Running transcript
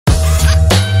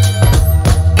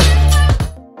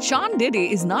Sean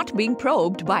Diddy is not being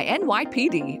probed by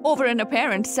NYPD over an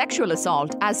apparent sexual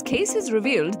assault as cases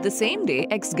revealed the same day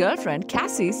ex-girlfriend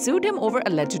Cassie sued him over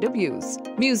alleged abuse.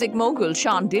 Music mogul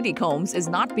Sean Diddy Combs is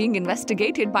not being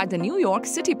investigated by the New York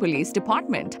City Police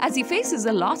Department as he faces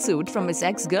a lawsuit from his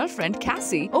ex-girlfriend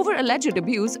Cassie over alleged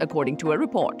abuse, according to a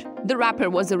report. The rapper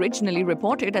was originally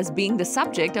reported as being the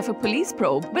subject of a police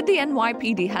probe, but the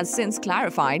NYPD has since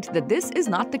clarified that this is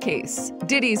not the case.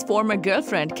 Diddy's former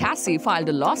girlfriend Cassie filed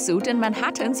a lawsuit in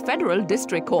Manhattan's Federal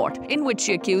District Court in which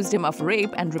she accused him of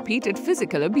rape and repeated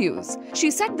physical abuse. She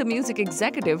said the music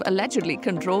executive allegedly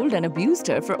controlled and abused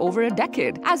her for over a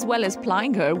decade, as well as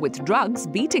plying her with drugs,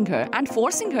 beating her, and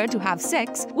forcing her to have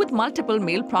sex with multiple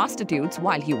male prostitutes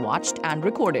while he watched and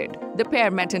recorded. The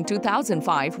pair met in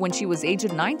 2005 when she was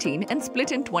aged 19 and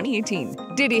split in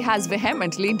 2018. Diddy has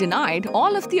vehemently denied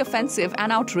all of the offensive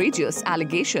and outrageous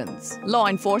allegations. Law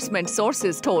enforcement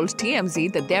sources told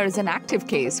TMZ that there is an active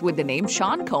case with the name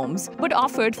Sean Combs, but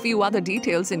offered few other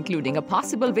details, including a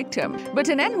possible victim. But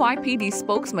an NYPD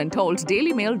spokesman told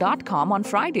DailyMail.com on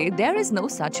Friday there is no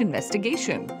such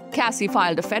investigation. Cassie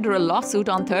filed a federal lawsuit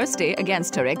on Thursday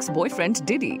against her ex-boyfriend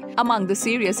Diddy. Among the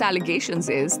serious allegations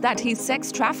is that he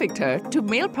sex trafficked her to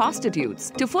male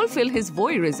prostitutes to fulfill his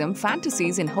voyeurism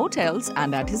fantasies in hotels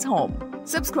and at his home.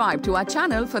 Subscribe to our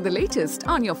channel for the latest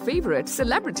on your favorite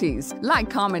celebrities. Like,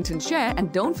 comment, and share,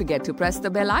 and don't forget to press the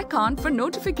bell icon for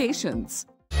notifications.